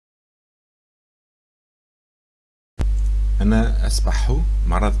أنا أسبح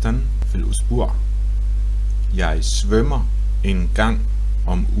مرة في الأسبوع. Jeg svømmer en gang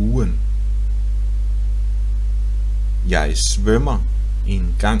om ugen. Jeg svømmer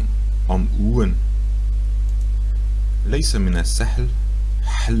en gang om ugen. ليس من السهل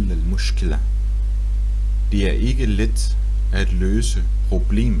حل المشكلة. Det er ikke let at løse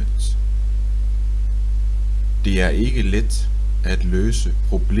problemet. Det er ikke let at løse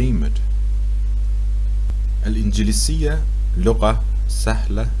problemet. الإنجليزية لغة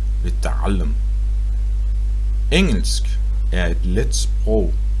سهلة للتعلم. Engelsk er et let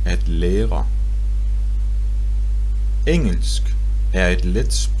sprog at lære. Engelsk er et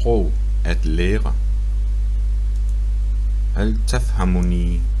let sprog at lære. هل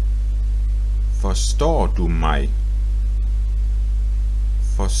تفهمني؟ Forstår du mig?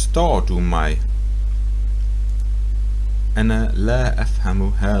 Forstår du mig? أنا لا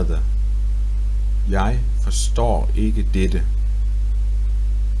أفهم هذا. Jeg forstår ikke dette.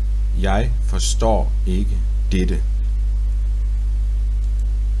 Jeg forstår ikke dette.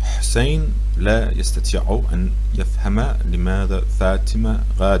 حسين لا يستطيع أن يفهم لماذا فاطمة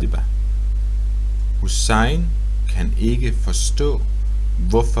غاضبة. Hussein kan ikke forstå,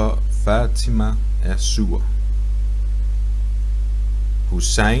 hvorfor Fatima er sur.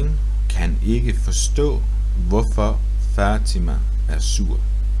 Hussein kan ikke forstå, hvorfor Fatima er sur.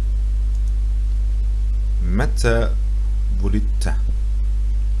 متى ولدت؟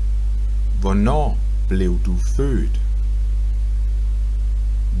 Hvornår blev du født?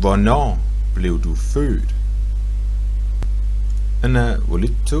 Hvornår blev du født? أنا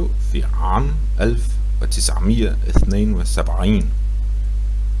ولدت في عام 1972.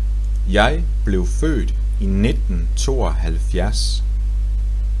 Jeg blev født i 1972.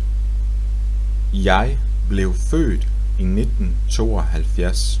 Jeg blev født i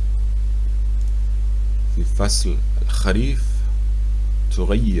 1972. في فصل الخريف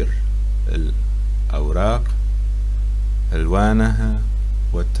تغير الأوراق ألوانها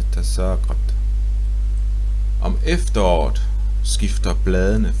وتتساقط. Om efteråret skifter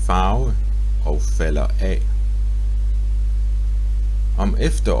bladene farve og falder af. Om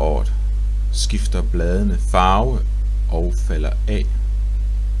efteråret skifter bladene farve og falder af.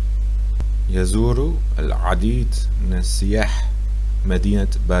 يزور العديد من السياح مدينة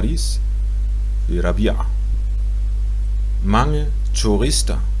باريس في ربيع. Mange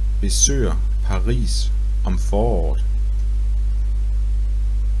turister besøger Paris om foråret.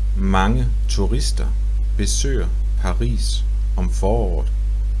 Mange turister besøger Paris om foråret.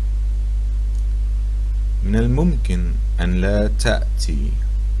 من الممكن أن لا تأتي.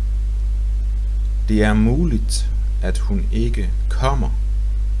 Det er muligt, at hun ikke kommer.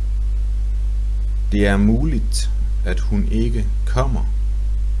 Det er muligt, at hun ikke kommer.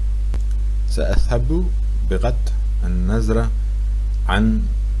 سأذهب بغض النظر عن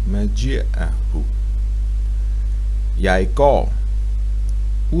مجيئه. Jeg går,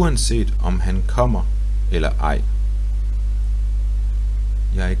 uanset om han kommer eller ej.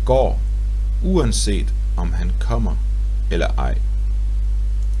 Jeg går, uanset om han kommer eller ej.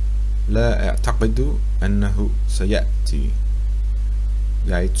 لا أعتقد أنه سيأتي.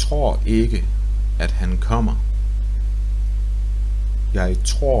 Jeg tror ikke, at han kommer. Jeg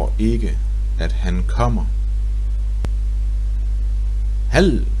tror ikke, at han kommer.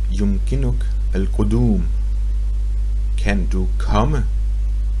 هل يمكنك القدوم؟ Kan du komme?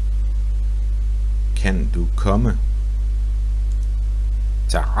 Kan du komme?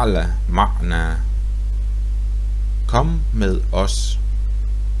 تعال معنا. Kom med os.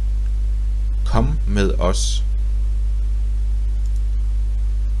 Kom med os.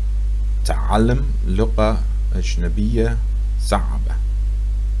 تعلم لغة أجنبية صعبة.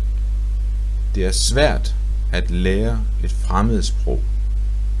 Det er svært at lære et fremmedsprog.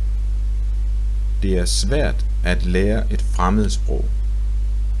 Det er svært at lære et fremmedsprog.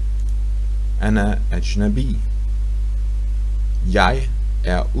 أنا أجنبي. Jeg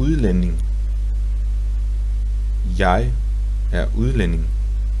er udlænding. Jeg er udlænding.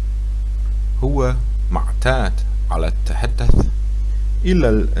 هو معتاد على التحدث إلى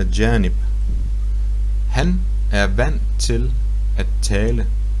الأجانب. Han er vant til at tale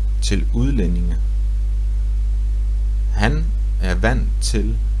til udlændinge. Han er vant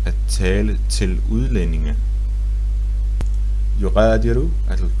til at tale til udlændinge. يغادر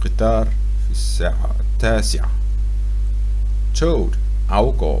القطار في الساعة 9. Toget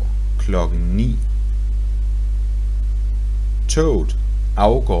afgår klokken 9. Toget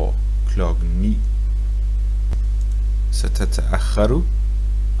afgår klokken 9. ستتأخر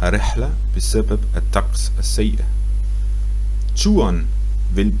الرحلة بسبب الطقس السيء. Turen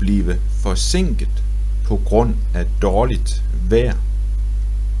vil blive forsinket på grund af dårligt vejr.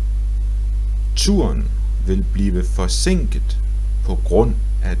 Turen vil blive forsinket på grund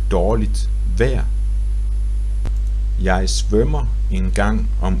af dårligt vejr. Jeg svømmer en gang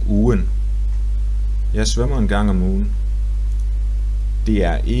om ugen. Jeg svømmer en gang om ugen. Det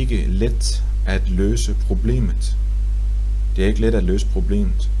er ikke let at løse problemet. Det er ikke let at løse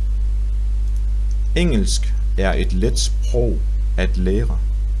problemet. Engelsk er et let sprog at lære.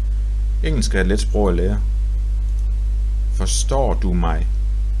 Engelsk er et let sprog at lære. Forstår du mig?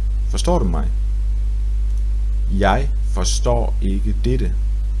 Forstår du mig? Jeg forstår ikke dette.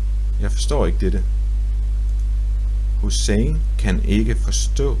 Jeg forstår ikke dette. Hussein kan ikke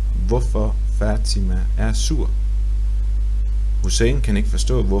forstå, hvorfor Fatima er sur. Hussein kan ikke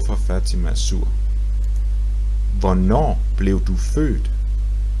forstå, hvorfor Fatima er sur. Hvornår blev du født?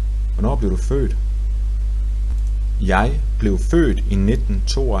 Hvornår blev du født? Jeg blev født i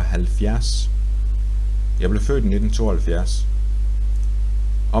 1972. Jeg blev født i 1972.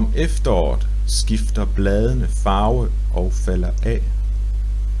 Om efteråret skifter bladene farve og falder af.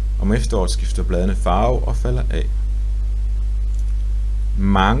 Om efteråret skifter bladene farve og falder af.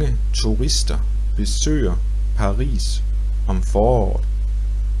 Mange turister besøger Paris om foråret.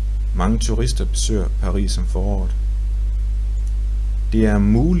 Mange turister besøger Paris om foråret. Det er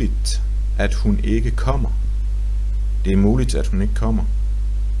muligt, at hun ikke kommer. Det er muligt, at hun ikke kommer.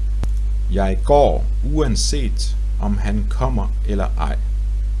 Jeg går uanset om han kommer eller ej.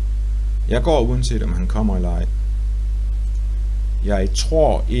 Jeg går uanset om han kommer eller ej. Jeg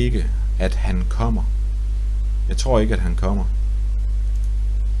tror ikke, at han kommer. Jeg tror ikke, at han kommer.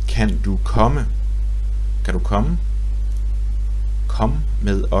 Kan du komme? Kan du komme? Kom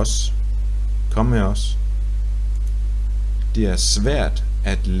med os. Kom med os. Det er svært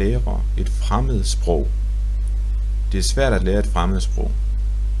at lære et fremmedsprog. Det er svært at lære et fremmedsprog.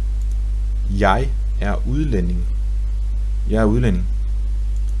 Jeg er udlænding. Jeg er udlænding.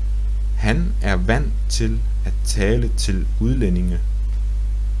 Han er vant til at tale til udlændinge.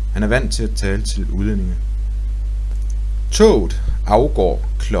 Han er vant til at tale til udlændinge. Toget afgår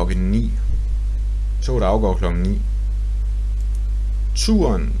klokken 9. Toget afgår klokken 9.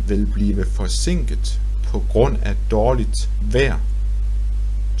 Turen vil blive forsinket på grund af dårligt vejr.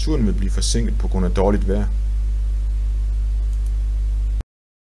 Turen vil blive forsinket på grund af dårligt vejr.